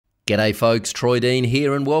G'day folks, Troy Dean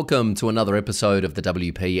here and welcome to another episode of the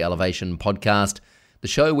WP Elevation Podcast, the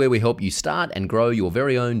show where we help you start and grow your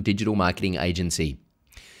very own digital marketing agency.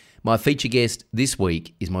 My feature guest this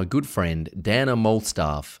week is my good friend Dana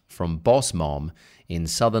Malstaff from Boss Mom in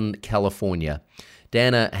Southern California.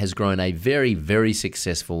 Dana has grown a very, very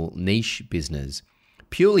successful niche business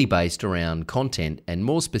purely based around content and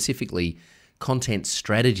more specifically content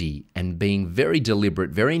strategy and being very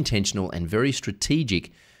deliberate, very intentional and very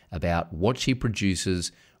strategic about what she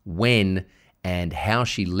produces, when, and how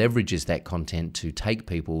she leverages that content to take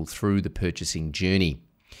people through the purchasing journey.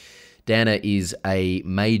 Dana is a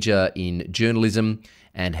major in journalism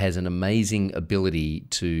and has an amazing ability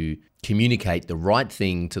to communicate the right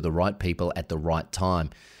thing to the right people at the right time.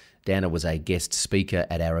 Dana was a guest speaker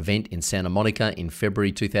at our event in Santa Monica in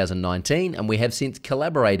February 2019, and we have since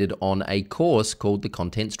collaborated on a course called the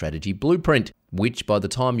Content Strategy Blueprint, which by the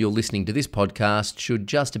time you're listening to this podcast should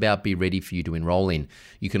just about be ready for you to enroll in.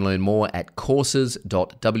 You can learn more at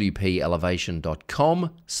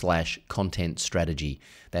courses.wpelevation.com/content strategy.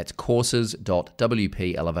 That's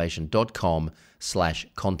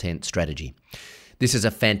courses.wpelevation.com/content strategy. This is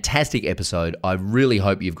a fantastic episode. I really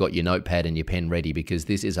hope you've got your notepad and your pen ready because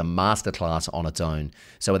this is a masterclass on its own.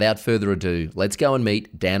 So without further ado, let's go and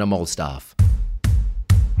meet Dana Malstaff.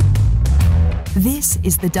 This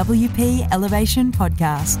is the WP Elevation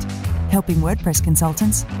Podcast, helping WordPress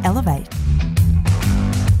consultants elevate.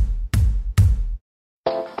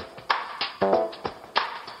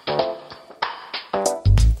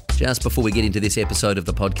 Just before we get into this episode of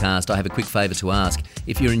the podcast, I have a quick favour to ask.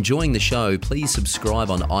 If you're enjoying the show, please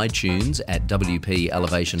subscribe on iTunes at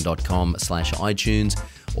wpelevation.com/iTunes.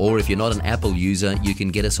 Or if you're not an Apple user, you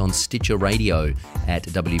can get us on Stitcher Radio at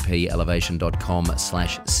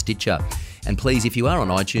wpelevation.com/Stitcher. And please, if you are on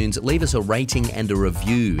iTunes, leave us a rating and a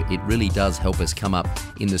review. It really does help us come up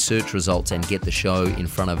in the search results and get the show in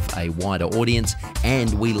front of a wider audience.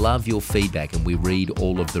 And we love your feedback and we read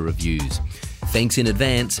all of the reviews. Thanks in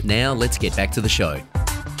advance. Now let's get back to the show.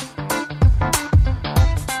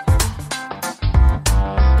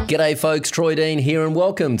 G'day folks, Troy Dean here and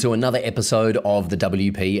welcome to another episode of the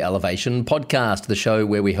WP Elevation Podcast, the show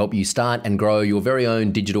where we help you start and grow your very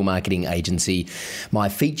own digital marketing agency. My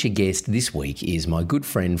feature guest this week is my good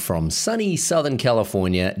friend from sunny Southern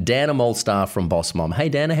California, Dana Malstaff from Boss Mom. Hey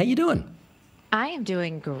Dana, how you doing? I am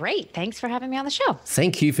doing great. Thanks for having me on the show.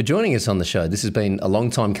 Thank you for joining us on the show. This has been a long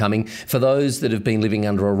time coming. For those that have been living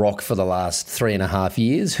under a rock for the last 3.5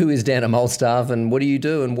 years, who is Dana Malstaff and what do you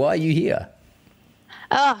do and why are you here?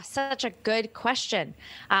 Oh, such a good question.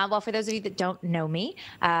 Well, for those of you that don't know me,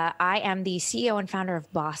 I am the CEO and founder of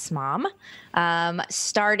Boss Mom.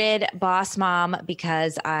 Started Boss Mom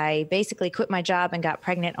because I basically quit my job and got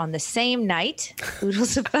pregnant on the same night.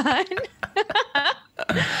 Oodles of fun.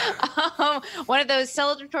 One of those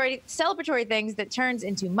celebratory things that turns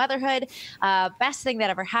into motherhood. Best thing that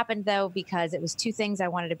ever happened, though, because it was two things I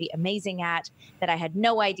wanted to be amazing at that I had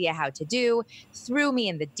no idea how to do, threw me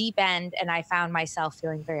in the deep end, and I found myself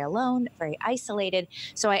feeling very alone, very isolated.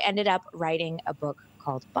 So I ended up writing a book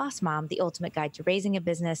called Boss Mom, The Ultimate Guide to Raising a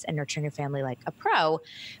Business and Nurturing a Family Like a Pro,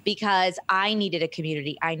 because I needed a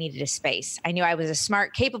community. I needed a space. I knew I was a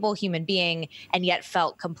smart, capable human being and yet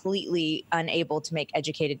felt completely unable to make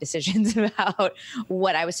educated decisions about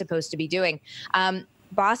what I was supposed to be doing.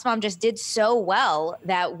 Boss Mom just did so well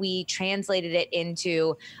that we translated it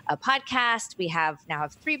into a podcast. We now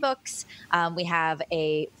have 3 books. We have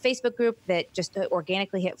a Facebook group that just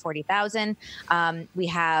organically hit 40,000. We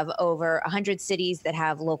have over 100 cities that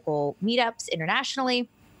have local meetups internationally.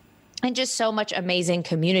 And just so much amazing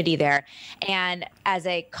community there. And as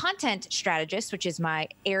a content strategist, which is my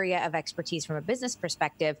area of expertise from a business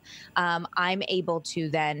perspective, I'm able to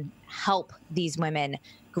then help these women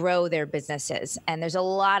grow their businesses. And there's a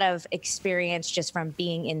lot of experience just from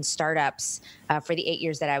being in startups for the 8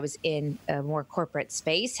 years that I was in a more corporate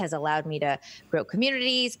space has allowed me to grow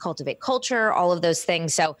communities, cultivate culture, all of those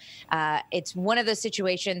things. So it's one of those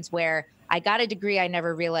situations where I got a degree I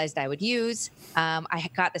never realized I would use. I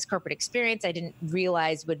got this corporate experience I didn't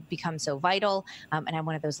realize would become so vital. And I'm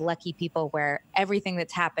one of those lucky people where everything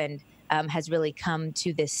that's happened has really come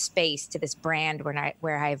to this space, to this brand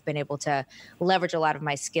where I've been able to leverage a lot of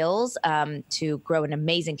my skills to grow an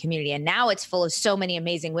amazing community. And now it's full of so many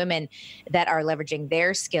amazing women that are leveraging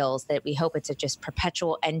their skills that we hope it's a just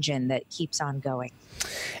perpetual engine that keeps on going.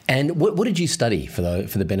 And what did you study for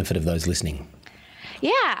the benefit of those listening?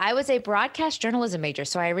 Yeah, I was a broadcast journalism major.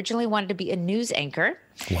 So I originally wanted to be a news anchor.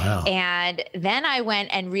 Wow. And then I went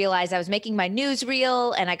and realized I was making my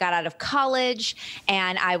newsreel, and I got out of college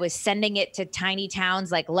and I was sending it to tiny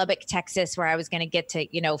towns like Lubbock, Texas, where I was going to get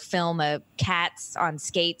to, film a cats on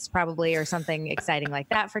skates probably, or something exciting like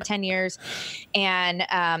that for 10 years.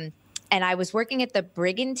 And I was working at the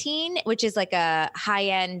Brigantine, which is like a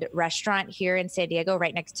high-end restaurant here in San Diego,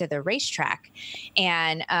 right next to the racetrack.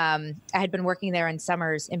 And I had been working there in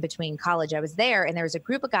summers in between college. I was there, and there was a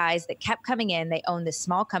group of guys that kept coming in. They owned this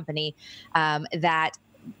small company that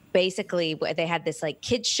basically they had this like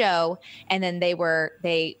kids show, and then they were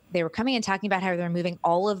coming and talking about how they were moving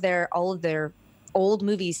all of their old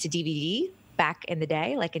movies to DVD back in the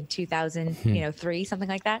day, like in 2003, something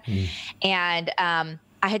like that. And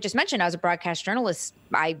I had just mentioned I was a broadcast journalist.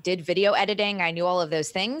 I did video editing. I knew all of those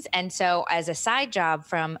things. And so as a side job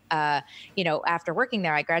from, after working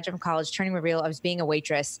there, I graduated from college, turning real, I was being a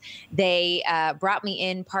waitress. They brought me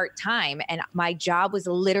in part-time, and my job was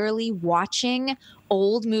literally watching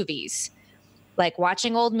old movies. Like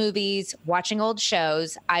watching old movies, watching old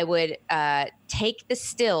shows. I would take the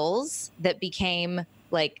stills that became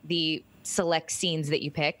like the select scenes that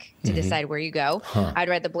you pick to decide where you go. I'd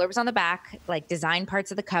write the blurbs on the back, like design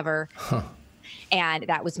parts of the cover. And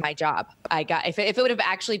that was my job. I got, if it would have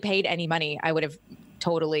actually paid any money, I would have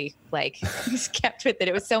totally kept with it.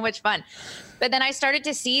 It was so much fun. But then I started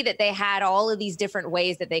to see that they had all of these different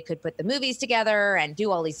ways that they could put the movies together and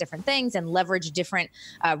do all these different things and leverage different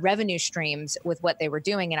revenue streams with what they were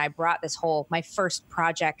doing. And I brought my first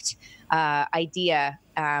project idea,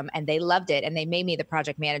 and they loved it, and they made me the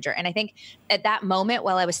project manager. And I think at that moment,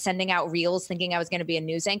 while I was sending out reels thinking I was going to be a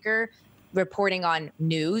news anchor, reporting on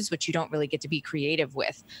news, which you don't really get to be creative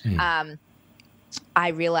with, I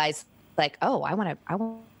realized I want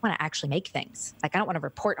to actually make things. Like, I don't want to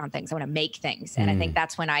report on things. I want to make things. And I think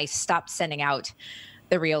that's when I stopped sending out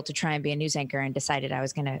the reel to try and be a news anchor and decided I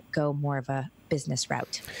was going to go more of a business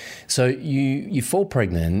route. So you fall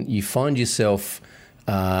pregnant, you find yourself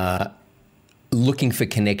looking for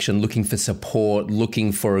connection, looking for support,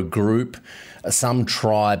 looking for a group, some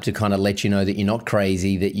tribe to kind of let you know that you're not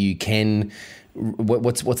crazy, that you can.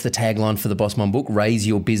 What's the tagline for the Boss Mom book? Raise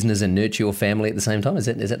your business and nurture your family at the same time. Is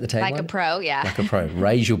that the tagline? Like a pro, yeah. Like a pro.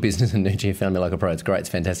 Raise your business and nurture your family like a pro. It's great. It's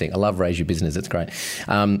fantastic. I love Raise Your Business. It's great.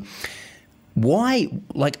 Why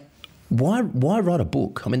write a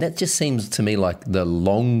book? I mean, that just seems to me like the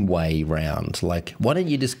long way round. Like, why don't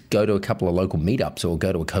you just go to a couple of local meetups or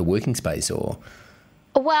go to a co-working space or...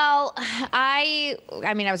 Well, I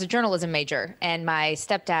was a journalism major, and my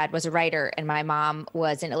stepdad was a writer, and my mom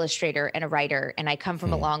was an illustrator and a writer, and I come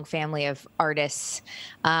from a long family of artists.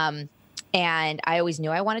 And I always knew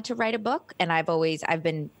I wanted to write a book, and I've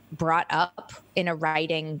been brought up in a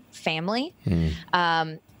writing family.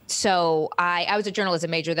 So I was a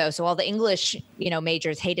journalism major, though. So all the English,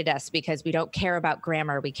 majors hated us because we don't care about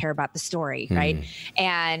grammar. We care about the story, right?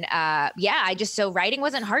 And so writing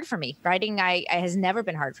wasn't hard for me. Writing has never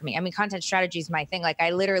been hard for me. I mean, content strategy is my thing. Like,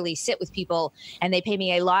 I literally sit with people and they pay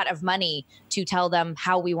me a lot of money to tell them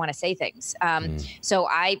how we want to say things. So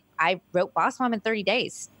I wrote Boss Mom in 30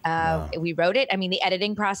 days. We wrote it. I mean, the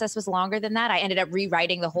editing process was longer than that. I ended up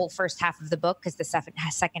rewriting the whole first half of the book because the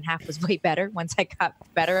second half was way better once I got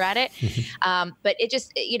better at it. But it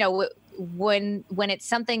just, when it's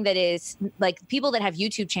something that is like people that have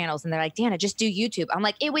YouTube channels and they're like, Deanna, just do YouTube. I'm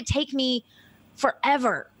like, it would take me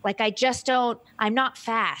forever. Like, I'm not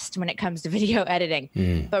fast when it comes to video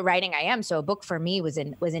editing, but writing I am. So a book for me was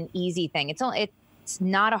an easy thing. It's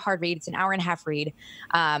not a hard read. It's an hour and a half read.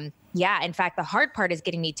 In fact, the hard part is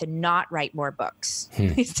getting me to not write more books,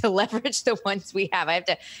 is to leverage the ones we have. I have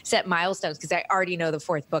to set milestones because I already know the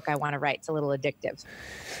fourth book I want to write. It's a little addictive.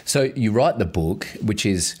 So you write the book, which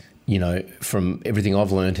is, from everything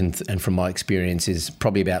I've learned and from my experience, is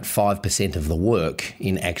probably about 5% of the work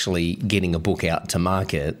in actually getting a book out to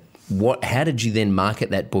market. How did you then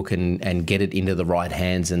market that book and get it into the right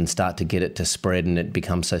hands and start to get it to spread and it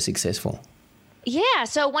become so successful? Yeah.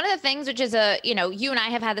 So one of the things, which is you and I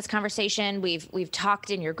have had this conversation. We've talked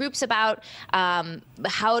in your groups about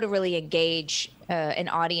how to really engage an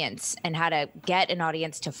audience and how to get an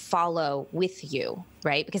audience to follow with you,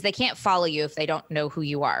 right? Because they can't follow you if they don't know who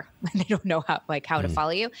you are. They don't know how to follow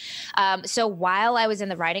you. So while I was in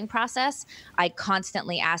the writing process, I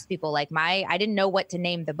constantly asked people I didn't know what to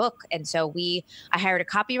name the book. And so I hired a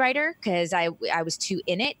copywriter because I was too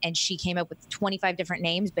in it, and she came up with 25 different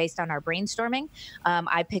names based on our brainstorming.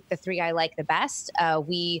 I picked the 3 I like the best.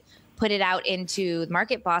 We put it out into the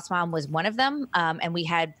market. Boss Mom was one of them. And we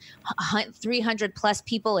had 300 plus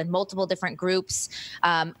people in multiple different groups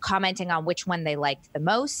commenting on which one they liked the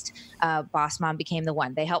most. Boss Mom became the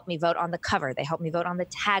one. They helped me vote on the cover. They helped me vote on the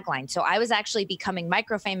tagline. So I was actually becoming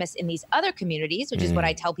micro famous in these other communities, which is what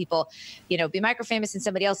I tell people, be micro famous in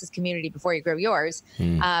somebody else's community before you grow yours,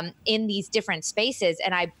 in these different spaces.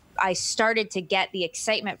 And I started to get the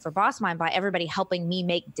excitement for Boss Mom by everybody helping me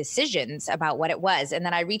make decisions about what it was. And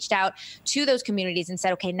then I reached out to those communities and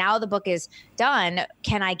said, okay, now the book is done.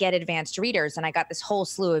 Can I get advanced readers? And I got this whole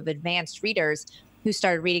slew of advanced readers who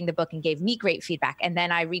started reading the book and gave me great feedback. And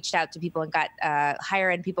then I reached out to people and got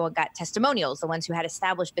higher end people and got testimonials, the ones who had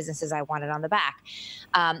established businesses I wanted on the back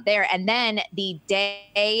there. And then the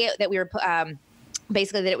day that we were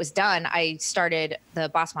basically that it was done, I started the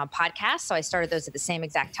Boss Mom podcast. So I started those at the same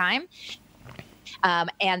exact time.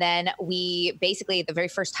 And then we basically, the very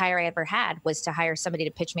first hire I ever had was to hire somebody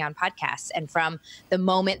to pitch me on podcasts. And from the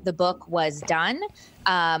moment the book was done,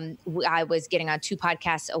 I was getting on 2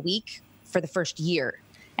 podcasts a week for the first year.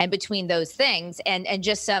 And between those things and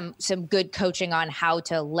just some good coaching on how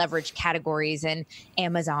to leverage categories and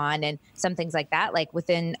Amazon and some things like that, like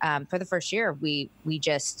within, for the first year, we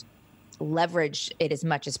just leveraged it as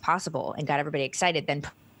much as possible and got everybody excited, then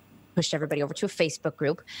pushed everybody over to a Facebook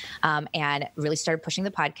group and really started pushing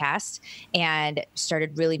the podcast and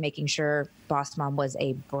started really making sure Boss Mom was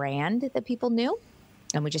a brand that people knew.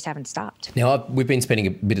 And we just haven't stopped. Now, we've been spending a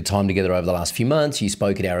bit of time together over the last few months. You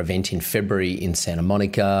spoke at our event in February in Santa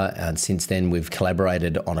Monica. And since then, we've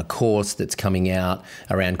collaborated on a course that's coming out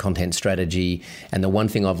around content strategy. And the one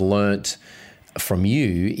thing I've learnt from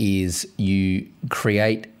you is you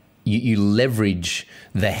leverage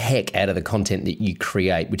the heck out of the content that you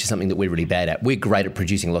create, which is something that we're really bad at. We're great at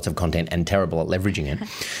producing lots of content and terrible at leveraging it.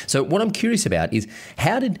 So what I'm curious about is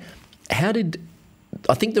how did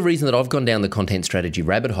I think the reason that I've gone down the content strategy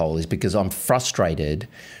rabbit hole is because I'm frustrated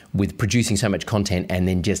with producing so much content and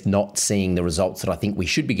then just not seeing the results that I think we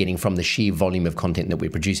should be getting from the sheer volume of content that we're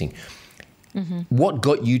producing. What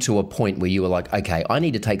got you to a point where you were like, okay, I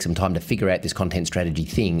need to take some time to figure out this content strategy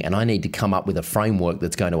thing and I need to come up with a framework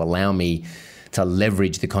that's going to allow me to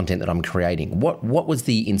leverage the content that I'm creating? What was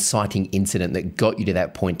the inciting incident that got you to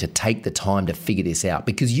that point to take the time to figure this out?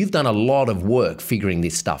 Because you've done a lot of work figuring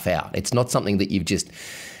this stuff out. It's not something that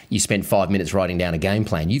you spent 5 minutes writing down a game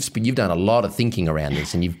plan. You've done a lot of thinking around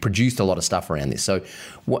this and you've produced a lot of stuff around this. So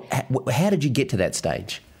how did you get to that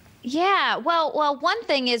stage? Yeah, well, one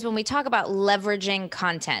thing is when we talk about leveraging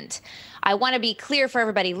content, I want to be clear for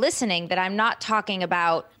everybody listening that I'm not talking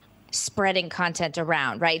about spreading content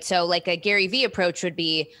around, right? So like a Gary Vee approach would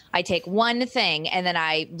be, I take one thing and then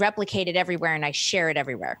I replicate it everywhere and I share it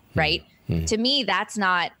everywhere, right? To me, that's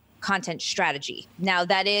not content strategy. Now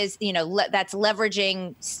that is, that's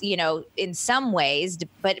leveraging, in some ways,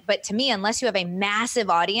 but to me, unless you have a massive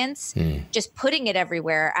audience, just putting it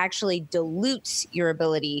everywhere actually dilutes your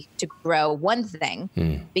ability to grow one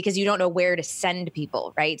thing because you don't know where to send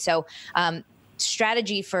people, right? So,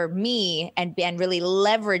 strategy for me and really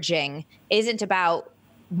leveraging isn't about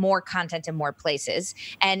more content in more places.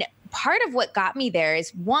 And part of what got me there is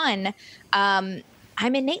one, I'm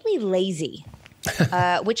innately lazy,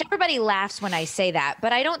 which everybody laughs when I say that,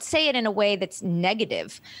 but I don't say it in a way that's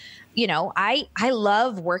negative. I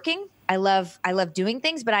love working. I love doing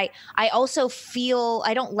things, but I also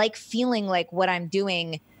I don't like feeling like what I'm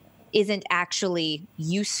doing isn't actually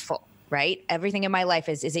useful. Right? Everything in my life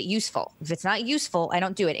is it useful? If it's not useful, I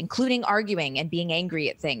don't do it, including arguing and being angry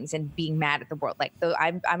at things and being mad at the world. Like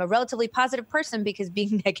I'm a relatively positive person because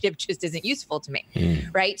being negative just isn't useful to me.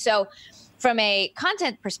 Right? So from a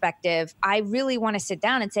content perspective, I really want to sit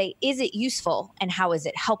down and say, is it useful and how is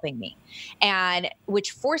it helping me? And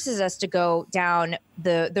which forces us to go down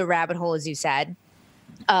the rabbit hole, as you said,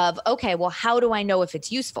 of, okay, well, how do I know if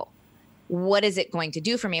it's useful? What is it going to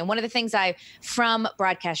do for me? And one of the things from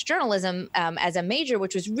broadcast journalism as a major,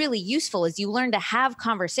 which was really useful, is you learn to have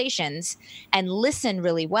conversations and listen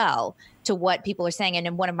really well to what people are saying. And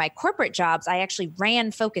in one of my corporate jobs, I actually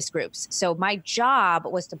ran focus groups. So my job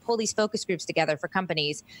was to pull these focus groups together for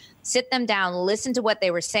companies, sit them down, listen to what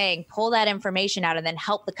they were saying, pull that information out, and then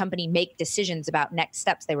help the company make decisions about next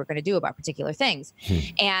steps they were going to do about particular things.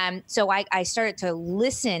 And so I started to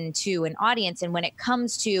listen to an audience. And when it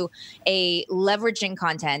comes to a leveraging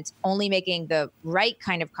content, only making the right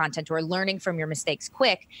kind of content or learning from your mistakes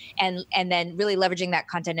quick, and then really leveraging that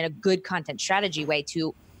content in a good content strategy way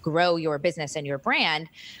to grow your business and your brand,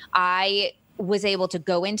 I was able to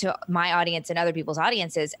go into my audience and other people's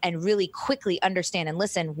audiences and really quickly understand and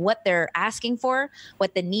listen what they're asking for,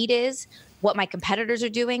 what the need is, what my competitors are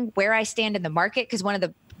doing, where I stand in the market. Because one of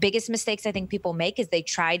the biggest mistakes I think people make is they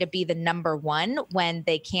try to be the number one when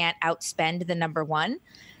they can't outspend the number one.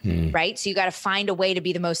 Right. So you got to find a way to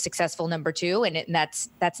be the most successful number two. And that's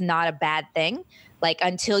not a bad thing. Like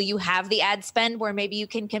until you have the ad spend where maybe you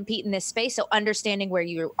can compete in this space. So understanding where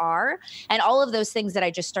you are and all of those things that I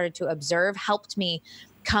just started to observe helped me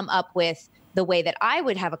come up with the way that I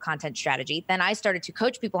would have a content strategy. Then I started to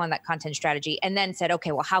coach people on that content strategy and then said,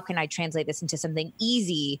 okay, well, how can I translate this into something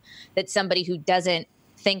easy that somebody who doesn't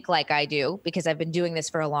think like I do, because I've been doing this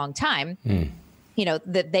for a long time, you know,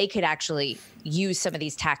 that they could actually use some of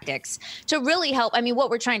these tactics to really help. I mean,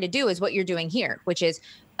 what we're trying to do is what you're doing here, which is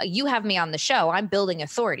you have me on the show. I'm building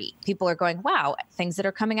authority. People are going, wow, things that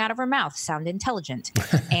are coming out of her mouth sound intelligent.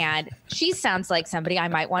 And she sounds like somebody I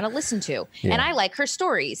might want to listen to. Yeah. And I like her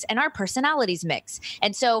stories and our personalities mix.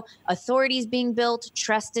 And so authority is being built.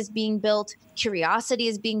 Trust is being built. Curiosity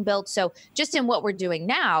is being built. So just in what we're doing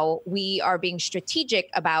now, we are being strategic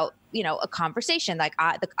about, you know, a conversation. Like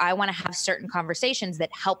I want to have certain conversations that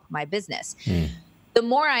help my business. The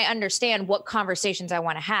more I understand what conversations I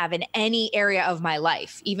want to have in any area of my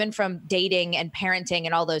life, even from dating and parenting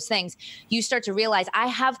and all those things, you start to realize I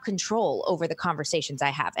have control over the conversations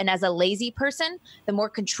I have. And as a lazy person, the more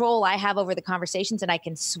control I have over the conversations and I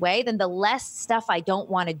can sway, then the less stuff I don't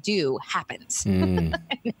want to do happens.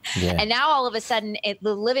 Yeah. And now all of a sudden,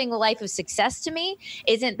 the living a life of success to me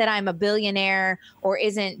isn't that I'm a billionaire or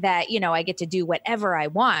isn't that, you know, I get to do whatever I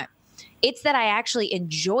want. It's that I actually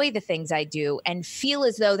enjoy the things I do and feel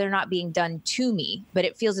as though they're not being done to me, but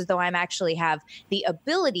it feels as though I'm actually have the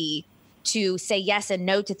ability to say yes and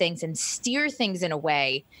no to things and steer things in a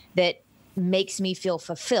way that makes me feel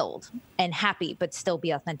fulfilled and happy, but still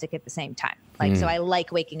be authentic at the same time. Like, so I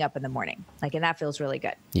like waking up in the morning, like, and that feels really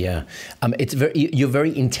good. Yeah. You're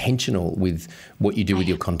very intentional with what you do with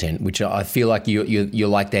your content, which I feel like you're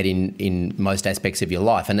like that in most aspects of your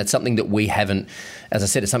life. And that's something that we haven't, as I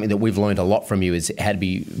said, it's something that we've learned a lot from you is how to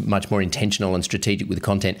be much more intentional and strategic with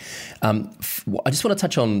content. I just want to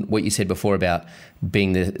touch on what you said before about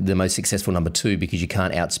being the most successful number two because you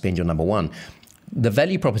can't outspend your number one. The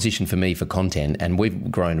value proposition for me for content, and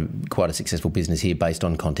we've grown quite a successful business here based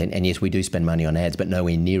on content, and yes, we do spend money on ads, but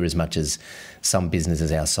nowhere near as much as some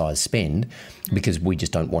businesses our size spend because we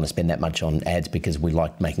just don't want to spend that much on ads because we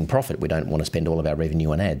like making profit. We don't want to spend all of our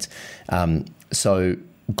revenue on ads. So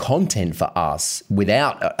content for us,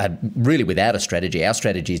 without a strategy, our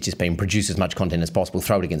strategy has just been produce as much content as possible,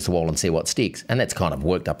 throw it against the wall and see what sticks, and that's kind of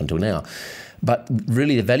worked up until now. But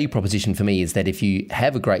really the value proposition for me is that if you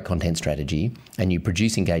have a great content strategy and you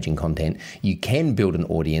produce engaging content, you can build an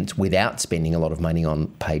audience without spending a lot of money on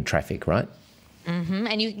paid traffic, right? Mm-hmm.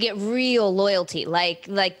 And you get real loyalty. Like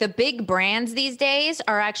the big brands these days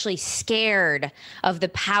are actually scared of the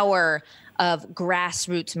power of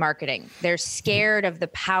grassroots marketing. They're scared of the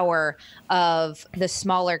power of the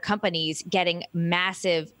smaller companies getting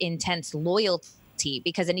massive, intense loyalty.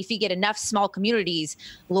 Because then if you get enough small communities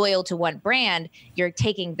loyal to one brand,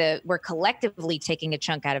 we're collectively taking a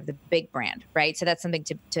chunk out of the big brand, right? So that's something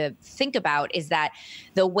to think about, is that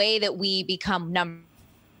the way that we become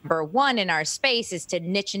number one in our space is to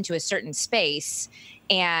niche into a certain space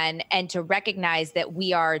and to recognize that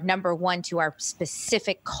we are number one to our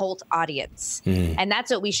specific cult audience. And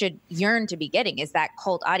that's what we should yearn to be getting, is that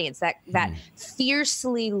cult audience, that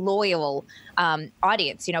fiercely loyal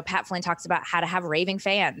audience. You know, Pat Flynn talks about how to have raving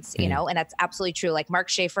fans, you know, and that's absolutely true. Like Mark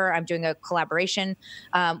Schaefer, I'm doing a collaboration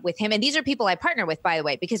with him. And these are people I partner with, by the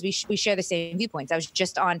way, because we share the same viewpoints. I was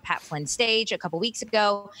just on Pat Flynn's stage a couple weeks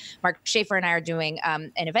ago. Mark Schaefer and I are doing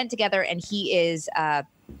an event together, and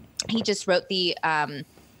he just wrote the,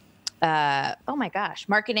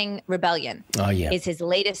 Marketing Rebellion. Oh, yeah. Is his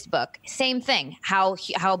latest book. Same thing, how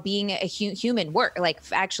being a human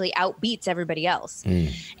actually outbeats everybody else.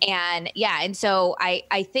 And so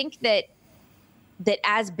I think that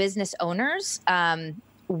as business owners,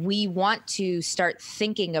 we want to start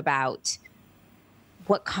thinking about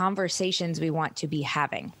what conversations we want to be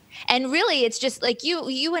having. And really, it's just like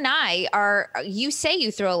you and I you say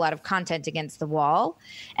you throw a lot of content against the wall.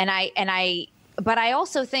 But I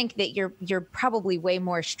also think that you're probably way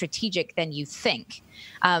more strategic than you think.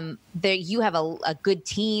 You have a good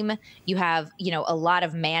team, you have, a lot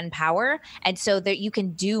of manpower. And so that you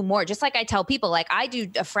can do more. Just like I tell people, like I do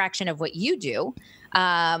a fraction of what you do,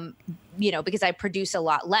 because I produce a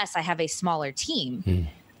lot less. I have a smaller team.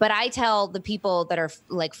 But I tell the people that are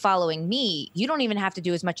like following me, you don't even have to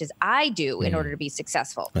do as much as I do in order to be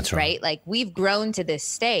successful. That's right. Like we've grown to this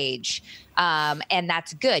stage, and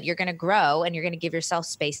that's good. You're going to grow and you're going to give yourself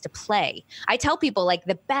space to play. I tell people like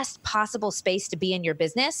the best possible space to be in your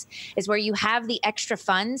business is where you have the extra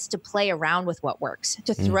funds to play around with what works,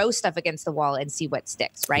 to throw stuff against the wall and see what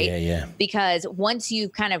sticks, right? Yeah. Because once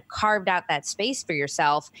you've kind of carved out that space for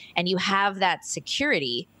yourself and you have that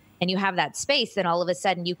security and you have that space, then all of a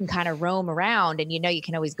sudden you can kind of roam around and you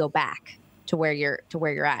can always go back to where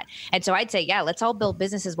you're at. And so I'd say, yeah, let's all build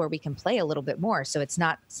businesses where we can play a little bit more. So it's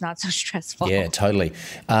not so stressful. Yeah, totally.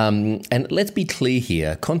 And let's be clear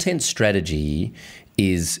here. Content strategy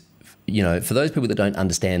is, for those people that don't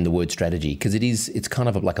understand the word strategy, because it's kind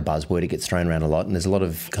of like a buzzword. It gets thrown around a lot and there's a lot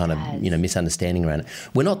of kind of, misunderstanding around it.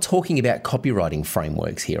 We're not talking about copywriting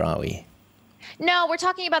frameworks here, are we? No, we're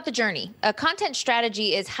talking about the journey. A content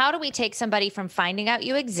strategy is how do we take somebody from finding out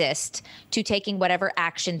you exist to taking whatever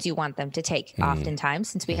actions you want them to take. Oftentimes,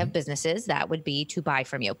 since we have businesses, that would be to buy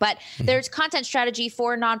from you. But there's content strategy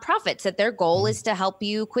for nonprofits that their goal is to help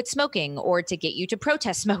you quit smoking or to get you to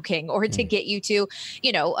protest smoking or to get you to,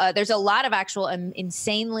 there's a lot of actual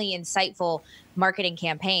insanely insightful marketing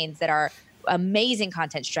campaigns that are amazing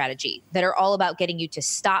content strategy that are all about getting you to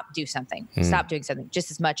stop doing something just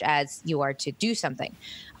as much as you are to do something.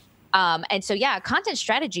 And so, content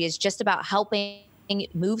strategy is just about helping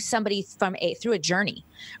move somebody through a journey,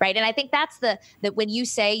 right? And I think that's that when you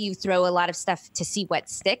say you throw a lot of stuff to see what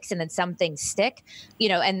sticks and then some things stick,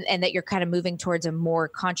 and that you're kind of moving towards a more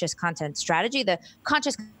conscious content strategy. The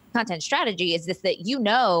conscious content strategy is this,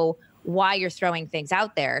 that why you're throwing things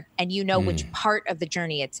out there and which part of the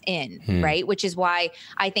journey it's in, right? Which is why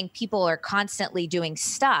I think people are constantly doing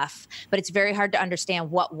stuff, but it's very hard to understand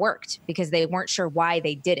what worked because they weren't sure why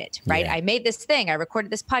they did it, right? Yeah. I made this thing, I recorded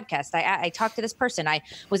this podcast, I talked to this person, I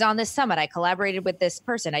was on this summit, I collaborated with this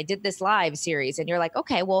person, I did this live series, and you're like,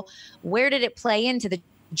 okay, well, where did it play into the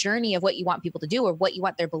journey of what you want people to do or what you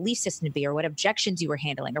want their belief system to be or what objections you were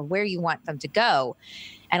handling or where you want them to go?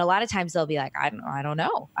 And a lot of times they'll be like, I don't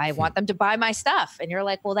know. I want them to buy my stuff. And you're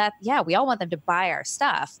like, well, we all want them to buy our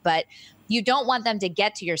stuff, but you don't want them to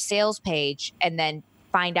get to your sales page and then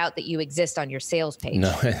find out that you exist on your sales page.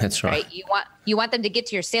 No, that's right. You want them to get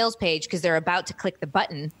to your sales page because they're about to click the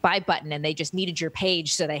buy button, and they just needed your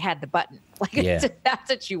page, so they had the button. That's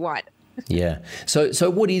what you want. Yeah.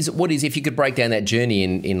 So what is if you could break down that journey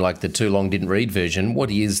in like the too long didn't read version,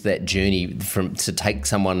 what is that journey to take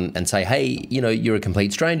someone and say, hey, you're a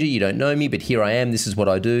complete stranger, you don't know me, but here I am, this is what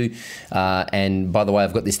I do, and by the way,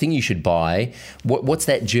 I've got this thing you should buy. What's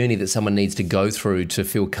that journey that someone needs to go through to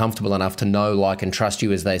feel comfortable enough to know, like, and trust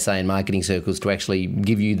you, as they say in marketing circles, to actually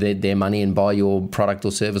give you their money and buy your product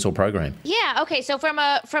or service or program? Yeah. Okay. So from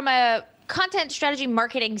a content strategy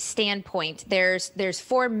marketing standpoint, there's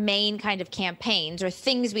four main kind of campaigns or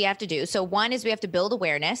things we have to do. So one is we have to build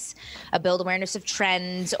awareness of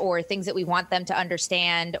trends or things that we want them to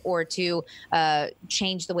understand or to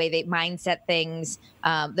change the way they mindset things,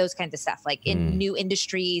 those kinds of stuff, like in new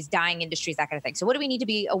industries, dying industries, that kind of thing. So what do we need to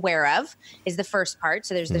be aware of is the first part.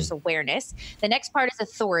 So there's awareness. The next part is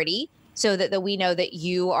authority. So that we know that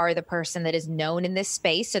you are the person that is known in this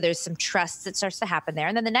space. So there's some trust that starts to happen there.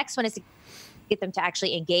 And then the next one is to get them to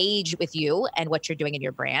actually engage with you and what you're doing in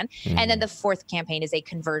your brand. And then the fourth campaign is a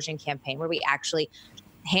conversion campaign where we actually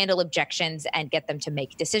handle objections and get them to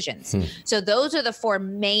make decisions. So those are the four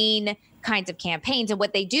main kinds of campaigns. And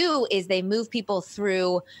what they do is they move people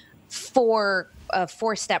through a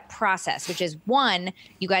four-step process, which is one,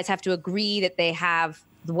 you guys have to agree that they have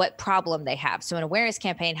what problem they have. So an awareness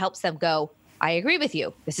campaign helps them go, I agree with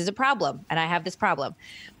you. This is a problem and I have this problem.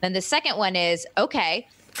 Then the second one is, okay,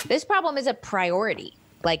 this problem is a priority.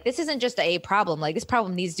 Like, this isn't just a problem. Like, this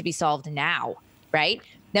problem needs to be solved now, right?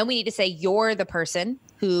 Then we need to say, you're the person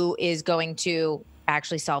who is going to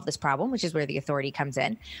actually solve this problem, which is where the authority comes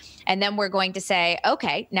in. And then we're going to say,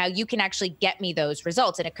 okay, now you can actually get me those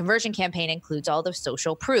results. And a conversion campaign includes all the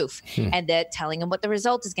social proof and that telling them what the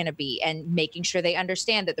result is going to be and making sure they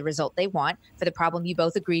understand that the result they want for the problem you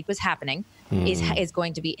both agreed was happening is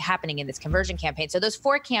going to be happening in this conversion campaign. So those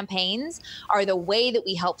four campaigns are the way that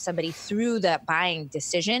we help somebody through the buying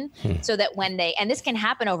decision so that when and this can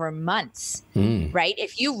happen over months, right?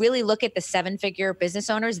 If you really look at the 7-figure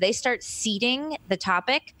business owners, they start seeding the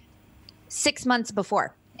topic 6 months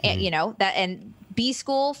before. And, and B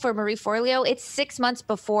School for Marie Forleo, it's 6 months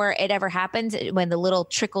before it ever happens when the little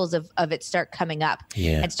trickles of it start coming up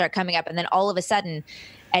and start coming up. And then all of a sudden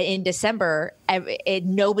in December,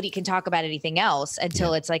 nobody can talk about anything else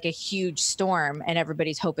until it's like a huge storm and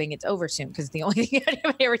everybody's hoping it's over soon because the only thing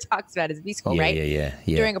anybody ever talks about is B School, right? Yeah.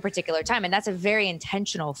 During a particular time. And that's a very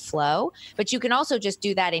intentional flow. But you can also just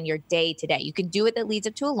do that in your day to day. You can do it that leads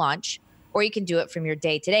up to a launch, or you can do it from your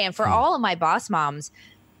day to day. And for all of my boss moms,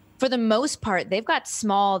 for the most part, they're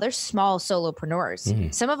small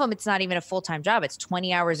solopreneurs. Some of them, it's not even a full-time job. It's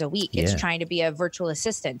 20 hours a week. It's trying to be a virtual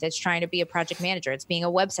assistant. It's trying to be a project manager. It's being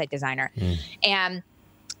a website designer. And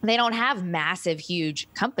they don't have massive, huge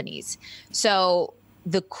companies. So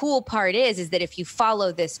the cool part is that if you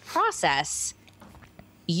follow this process,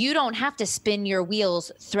 you don't have to spin your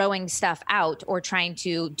wheels throwing stuff out or trying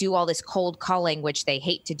to do all this cold calling, which they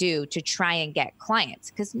hate to do, to try and get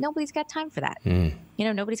clients, because nobody's got time for that.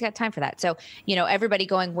 Nobody's got time for that. So, everybody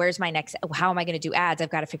going, where's my next, how am I going to do ads? I've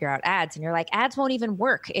got to figure out ads. And you're like, ads won't even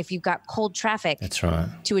work if you've got cold traffic. That's right.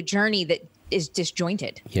 To a journey that is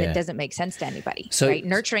disjointed. That doesn't make sense to anybody. So, right?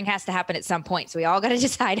 Nurturing has to happen at some point. So we all got to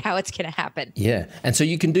decide how it's going to happen. Yeah. And so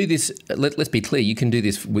you can do this, let's be clear, you can do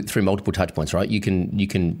this through multiple touch points, right? You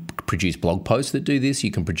can produce blog posts that do this.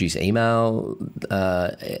 You can produce email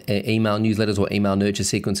newsletters or email nurture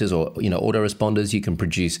sequences or, autoresponders. You can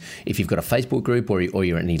produce, if you've got a Facebook group or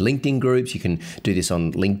you're in any LinkedIn groups, you can do this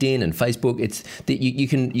on LinkedIn and Facebook. It's that you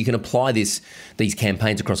can apply these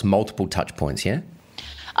campaigns across multiple touch points, yeah?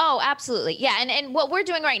 Oh, absolutely. Yeah. And what we're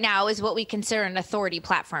doing right now is what we consider an authority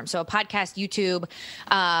platform. So a podcast, YouTube,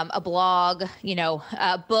 a blog,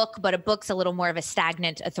 a book, but a book's a little more of a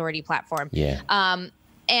stagnant authority platform. Yeah.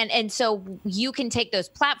 And so you can take those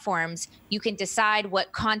platforms, you can decide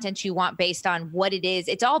what content you want based on what it is.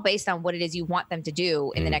 It's all based on what it is you want them to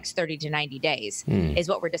do in the next 30 to 90 days is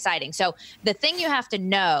what we're deciding. So the thing you have to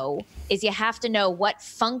know is you have to know what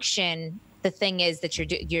function the thing is that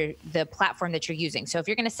you're the platform that you're using. So if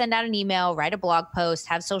you're going to send out an email, write a blog post,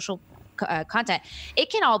 have social content, it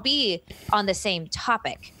can all be on the same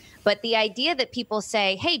topic. But the idea that people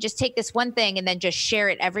say, hey, just take this one thing and then just share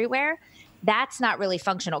it everywhere, that's not really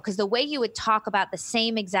functional, because the way you would talk about the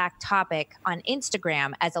same exact topic on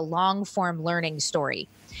Instagram as a long form learning story,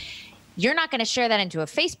 you're not going to share that into a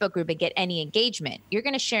Facebook group and get any engagement. You're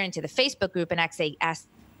going to share into the Facebook group and actually ask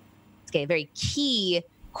a very key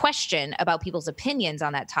question about people's opinions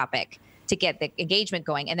on that topic to get the engagement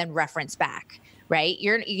going, and then reference back, right?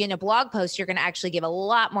 You're in a blog post, you're going to actually give a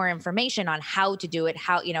lot more information on how to do it,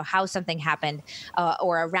 how something happened,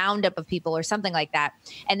 or a roundup of people or something like that.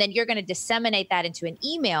 And then you're going to disseminate that into an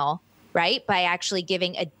email, right? By actually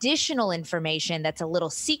giving additional information that's a little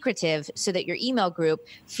secretive so that your email group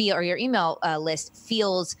or your email list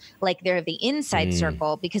feels like they're the inside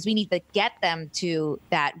circle, because we need to get them to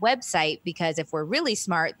that website, because if we're really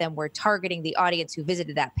smart, then we're targeting the audience who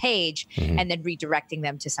visited that page and then redirecting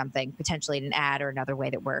them to something, potentially an ad or another way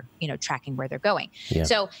that we're, tracking where they're going. Yeah.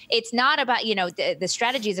 So it's not about, the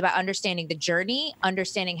strategy is about understanding the journey,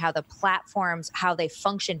 understanding how the platforms, how they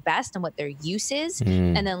function best and what their use is,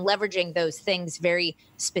 and then leveraging those things very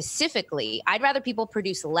specifically. I'd rather people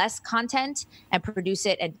produce less content and produce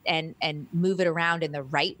it and move it around in the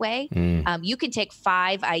right way. You can take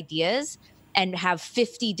 5 ideas and have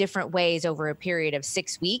 50 different ways over a period of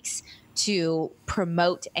 6 weeks to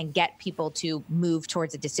promote and get people to move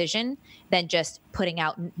towards a decision than just putting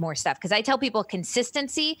out more stuff. Because I tell people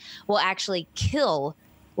consistency will actually kill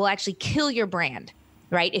your brand,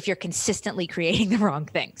 right? If you're consistently creating the wrong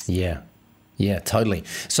things. Yeah, totally.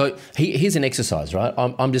 So here's an exercise, right?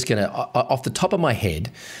 I'm just going to, off the top of my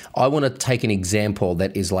head, I want to take an example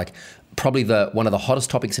that is like probably one of the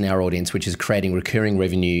hottest topics in our audience, which is creating recurring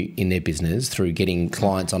revenue in their business through getting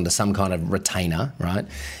clients onto some kind of retainer, right?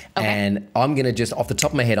 Okay. And I'm going to just, off the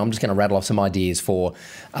top of my head, I'm just going to rattle off some ideas for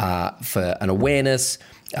an awareness,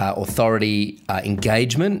 authority,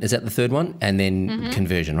 engagement, is that the third one? And then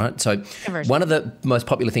conversion, right? So one of the most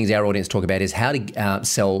popular things our audience talk about is how to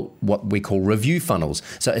sell what we call review funnels.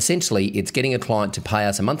 So essentially it's getting a client to pay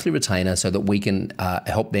us a monthly retainer so that we can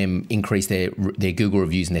help them increase their Google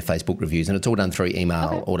reviews and their Facebook reviews. And it's all done through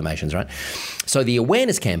email automations, right? So the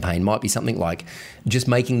awareness campaign might be something like just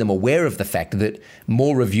making them aware of the fact that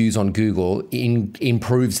more reviews on Google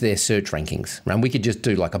improves their search rankings. Right? We could just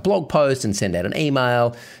do like a blog post and send out an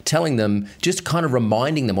email telling them, just kind of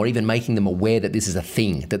reminding them or even making them aware that this is a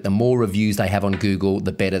thing, that the more reviews they have on Google,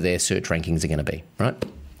 the better their search rankings are going to be, right?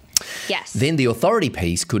 Yes. Then the authority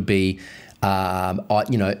piece could be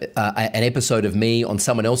an episode of me on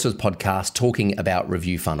someone else's podcast talking about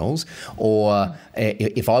review funnels, or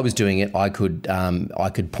if I was doing it, I could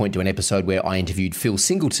point to an episode where I interviewed Phil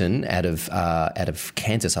Singleton out of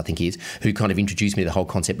Kansas, I think he is, who kind of introduced me to the whole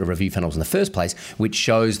concept of review funnels in the first place, which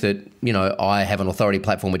shows that, you know, I have an authority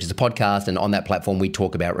platform, which is a podcast, and on that platform we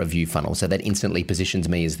talk about review funnels. So that instantly positions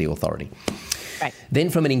me as the authority. Right. Then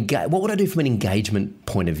what would I do from an engagement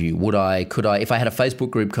point of view? Could I, if I had a Facebook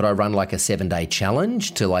group, could I run like a 7-day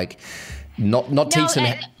challenge to like not teach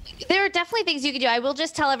them? There are definitely things you can do. I will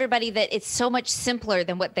just tell everybody that it's so much simpler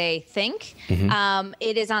than what they think.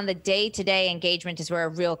 It is on the day-to-day engagement is where a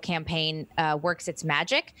real campaign works its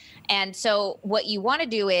magic. And so what you want to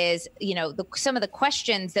do is, you know, some of the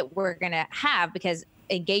questions that we're going to have, because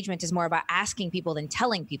engagement is more about asking people than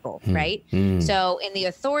telling people, right? So in the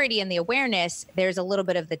authority and the awareness, there's a little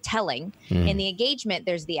bit of the telling. In the engagement,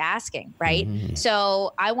 there's the asking, right?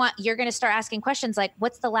 So you're going to start asking questions like,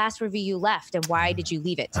 what's the last review you left and why did you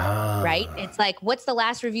leave it, right? It's like, what's the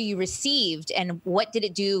last review you received and what did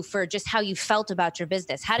it do for just how you felt about your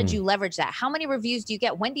business? How did you leverage that? How many reviews do you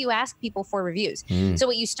get? When do you ask people for reviews? So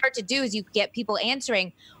what you start to do is you get people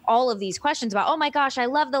answering all of these questions about, oh my gosh, I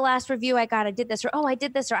love the last review I got. I did this, or oh, I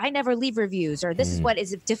did this, or I never leave reviews, or this is what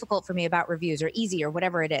is difficult for me about reviews, or easy, or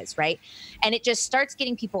whatever it is, right? And it just starts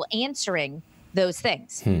getting people answering those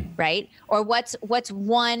things, right? Or what's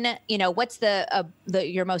one, you know, what's the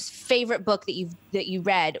your most favorite book that you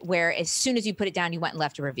read where as soon as you put it down, you went and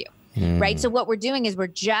left a review, right? So what we're doing is we're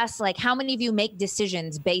just like, how many of you make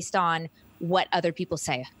decisions based on what other people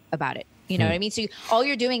say about it? You know what I mean? So all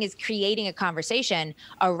you're doing is creating a conversation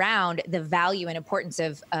around the value and importance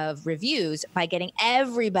of reviews by getting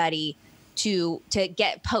everybody to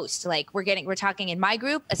get posts. Like we're talking in my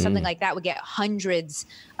group, something like that would get hundreds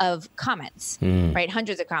of comments, right?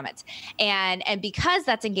 Hundreds of comments. And because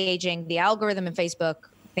that's engaging, the algorithm in Facebook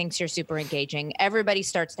thinks you're super engaging. Everybody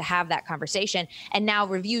starts to have that conversation. And now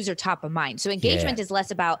reviews are top of mind. So engagement is less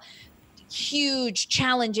about huge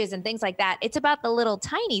challenges and things like that. It's about the little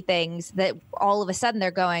tiny things that all of a sudden they're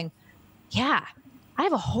going, yeah, I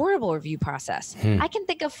have a horrible review process. I can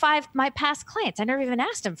think of 5 my past clients. I never even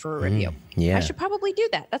asked them for a review. I should probably do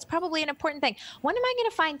that. That's probably an important thing. When am I going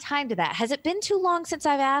to find time to that? Has it been too long since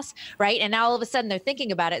I've asked? Right. And now all of a sudden they're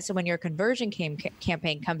thinking about it. So when your conversion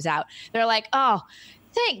campaign comes out, they're like, oh,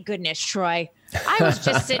 thank goodness, Troy. I was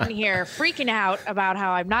just sitting here freaking out about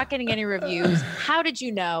how I'm not getting any reviews. How did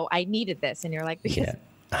you know I needed this? And you're like, because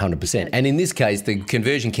 100%. And in this case, the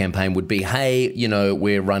conversion campaign would be, hey, you know,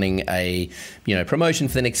 we're running a, you know, promotion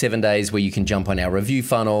for the next 7 days where you can jump on our review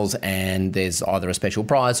funnels and there's either a special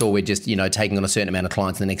price or we're just, you know, taking on a certain amount of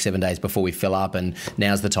clients in the next 7 days before we fill up, and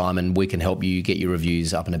now's the time and we can help you get your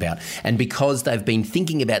reviews up and about. And because they've been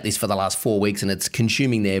thinking about this for the last 4 weeks and it's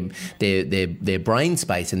consuming their brain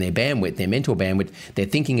space and their bandwidth, their mental bandwidth, they're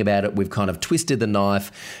thinking about it. We've kind of twisted the knife,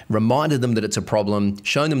 reminded them that it's a problem,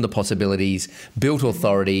 shown them the possibilities, built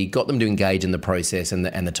authority, got them to engage in the process and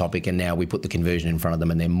the topic, and now we put the conversion in front of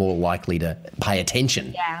them and they're more likely to pay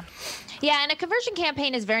attention. Yeah, and a conversion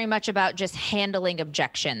campaign is very much about just handling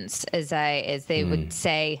objections, as they would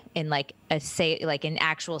say in like in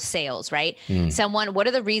actual sales, right? What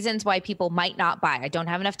are the reasons why people might not buy? I don't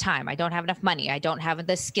have enough time. I don't have enough money. I don't have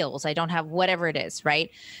the skills. I don't have whatever it is,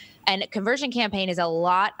 right? And conversion campaign is a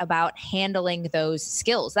lot about handling those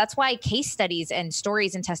skills. That's why case studies and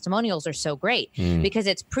stories and testimonials are so great, because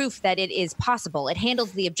it's proof that it is possible. It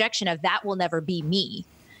handles the objection of that will never be me,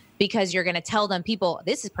 because you're going to tell them, people,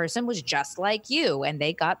 this person was just like you and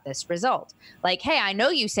they got this result. Like, hey, I know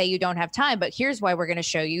you say you don't have time, but here's why we're going to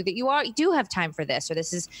show you that you do have time for this, or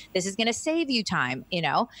this is going to save you time. You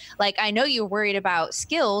know, like, I know you're worried about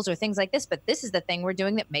skills or things like this, but this is the thing we're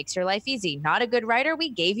doing that makes your life easy. Not a good writer. We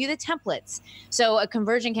gave you the templates. So a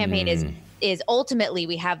conversion campaign is ultimately,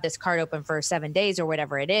 we have this card open for 7 days or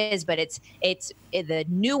whatever it is, but it's the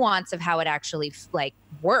nuance of how it actually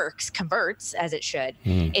converts as it should,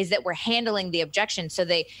 is that we're handling the objection. So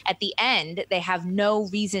at the end, they have no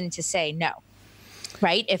reason to say no.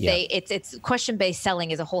 Right. It's question-based selling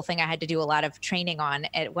is a whole thing I had to do a lot of training on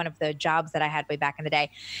at one of the jobs that I had way back in the day.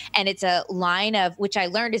 And it's a line of, which I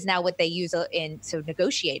learned is now what they use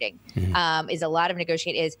negotiating is a lot of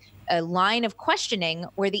is a line of questioning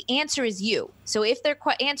where the answer is you. So if their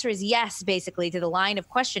answer is yes, basically to the line of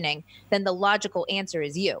questioning, then the logical answer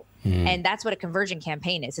is you. And that's what a conversion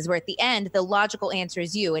campaign is where at the end, the logical answer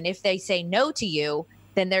is you. And if they say no to you,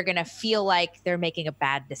 then they're going to feel like they're making a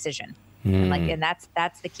bad decision. And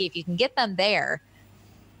that's the key. If you can get them there,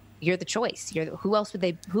 you're the choice. Who else would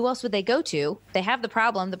they go to? They have the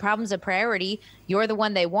problem. The problem's a priority. You're the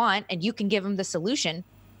one they want, and you can give them the solution.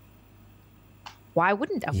 why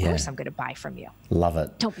wouldn't? Of course I'm going to buy from you. Love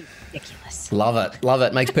it. Don't be ridiculous. Love it. Love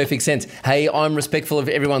it. Makes perfect sense. Hey, I'm respectful of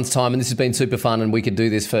everyone's time, and this has been super fun, and we could do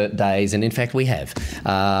this for days, and in fact we have.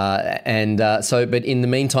 But in the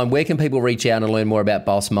meantime, where can people reach out and learn more about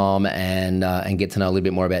Boss Mom and get to know a little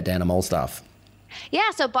bit more about Dana Malstaff?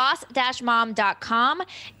 Yeah, so boss-mom.com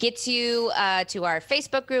gets you to our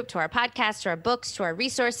Facebook group, to our podcast, to our books, to our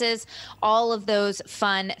resources, all of those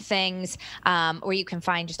fun things where you can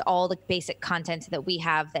find just all the basic content that we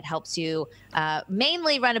have that helps you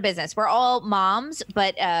mainly run a business. We're all moms,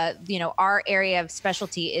 but our area of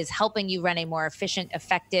specialty is helping you run a more efficient,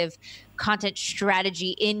 effective content strategy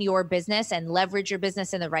in your business and leverage your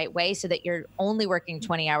business in the right way so that you're only working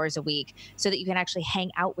 20 hours a week so that you can actually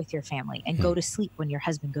hang out with your family and go to sleep when your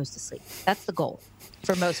husband goes to sleep. That's the goal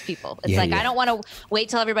for most people. It's I don't want to wait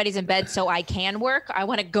till everybody's in bed so I can work. I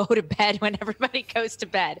want to go to bed when everybody goes to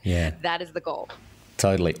bed. Yeah. That is the goal.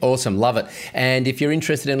 Totally. Awesome. Love it. And if you're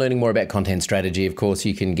interested in learning more about content strategy, of course,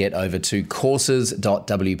 you can get over to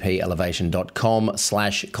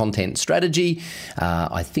courses.wpelevation.com/content strategy.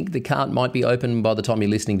 I think the cart might be open by the time you're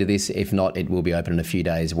listening to this. If not, it will be open in a few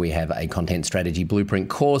days. We have a content strategy blueprint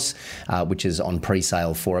course, which is on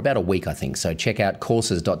pre-sale for about a week, I think. So check out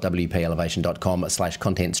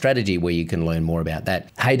courses.wpelevation.com/content strategy where you can learn more about that.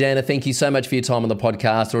 Hey, Dana, thank you so much for your time on the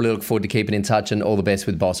podcast. I really look forward to keeping in touch, and all the best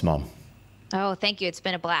with Boss Mom. Oh, thank you. It's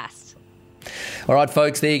been a blast. All right,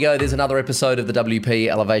 folks, there you go. There's another episode of the WP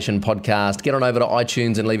Elevation podcast. Get on over to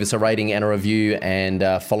iTunes and leave us a rating and a review, and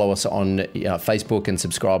follow us on Facebook and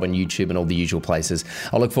subscribe on YouTube and all the usual places.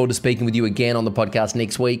 I look forward to speaking with you again on the podcast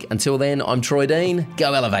next week. Until then, I'm Troy Dean.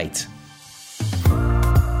 Go Elevate.